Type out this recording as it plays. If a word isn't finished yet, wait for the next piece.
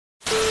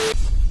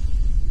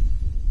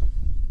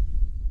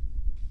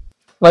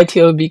Why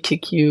TOB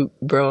kick you,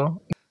 bro?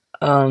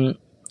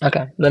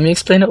 Okay, let me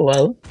explain it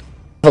well.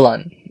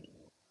 Avalon.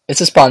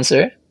 It's a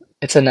sponsor.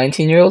 It's a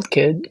 19-year-old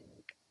kid.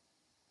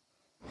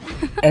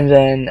 And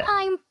then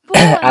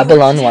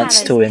Avalon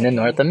wants to win in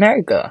North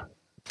America.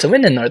 To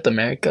win in North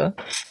America,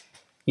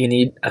 you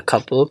need a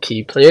couple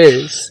key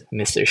players.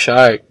 Mr.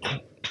 Shark.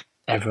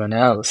 Everyone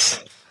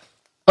else.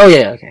 Oh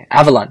yeah, okay.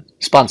 Avalon.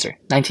 Sponsor.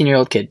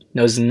 19-year-old kid.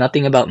 Knows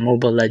nothing about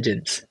Mobile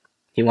Legends.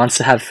 He wants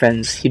to have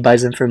friends. He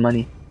buys them for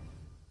money.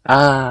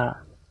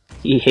 Ah.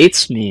 He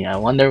hates me. I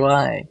wonder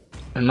why.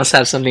 It must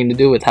have something to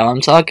do with how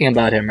I'm talking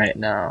about him right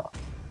now.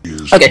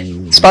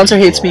 Okay, sponsor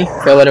hates me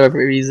for whatever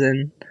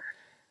reason.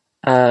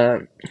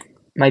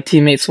 My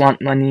teammates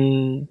want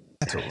money.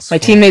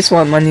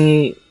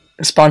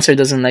 Sponsor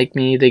doesn't like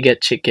me. They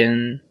get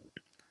chicken.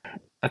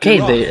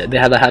 Okay, they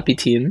have a happy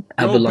team.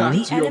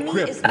 Avalon,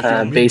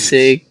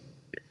 basic,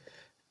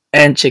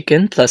 and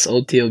chicken plus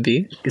old TOB.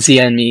 Z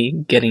and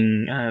me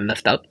getting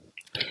left out.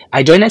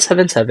 I join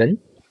A77.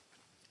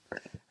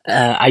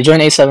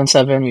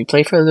 We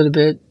play for a little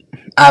bit.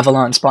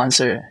 Avalon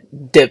sponsor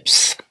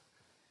dips.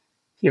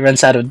 He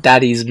runs out of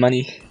daddy's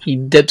money. He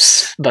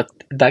dips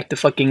back to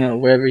fucking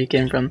wherever he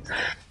came from.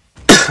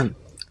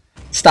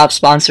 Stop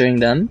sponsoring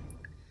them.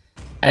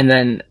 And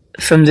then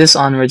from this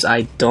onwards,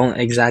 I don't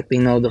exactly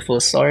know the full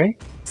story.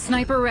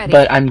 Sniper ready.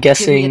 But I'm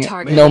guessing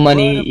no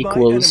money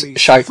equals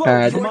shark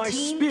mad.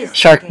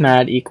 Shark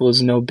mad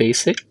equals no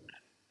basic.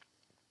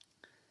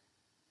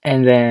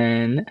 And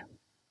then,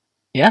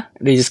 yeah,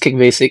 they just kick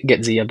basic,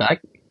 get Zia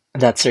back.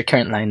 That's their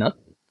current lineup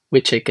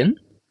with chicken.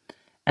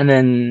 And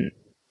then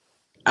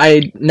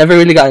I never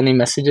really got any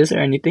messages or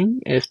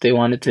anything if they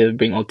wanted to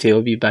bring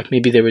OTOB back.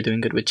 Maybe they were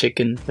doing good with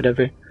chicken,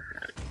 whatever.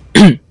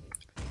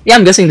 Yeah,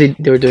 I'm guessing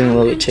they were doing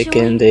well with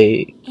chicken.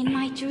 In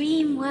my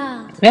dream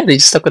world. Yeah, they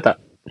just stuck with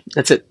that.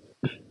 That's it.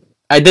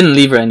 I didn't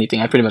leave or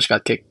anything. I pretty much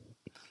got kicked.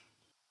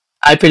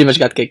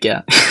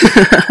 Yeah.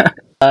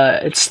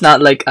 It's not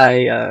like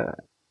I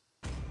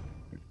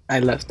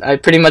left. I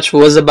pretty much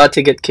was about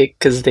to get kicked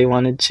because they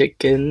wanted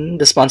chicken.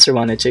 The sponsor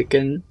wanted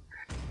chicken.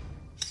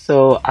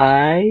 So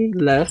I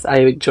left.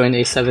 I joined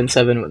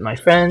A77 with my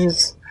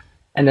friends.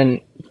 And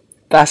then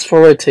fast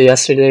forward to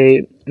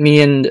yesterday,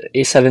 me and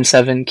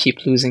A77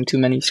 keep losing too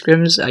many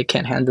scrims. I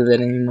can't handle it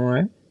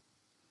anymore.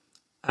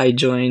 I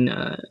join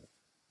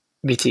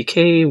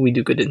BTK. We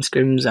do good in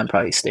scrims. I'm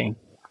probably staying.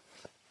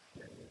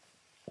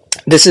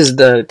 This is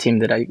the team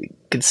that I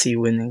could see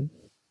winning.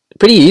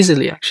 Pretty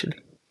easily, actually.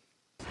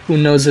 Who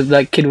knows if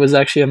that kid was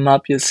actually a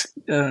Mafia's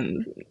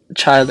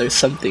child or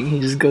something. He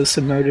just goes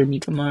to murder me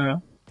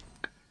tomorrow.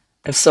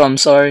 If so, I'm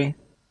sorry.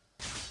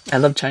 I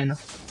love China.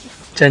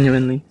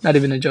 Genuinely. Not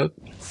even a joke.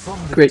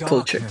 Great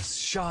culture.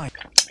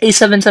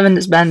 A77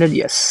 disbanded,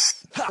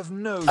 yes.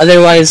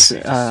 Otherwise,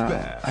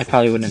 I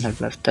probably wouldn't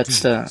have left.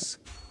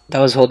 That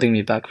was holding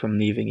me back from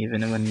leaving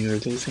even when we were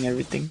losing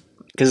everything.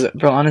 Because,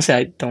 bro, honestly,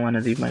 I don't want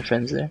to leave my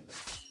friends there.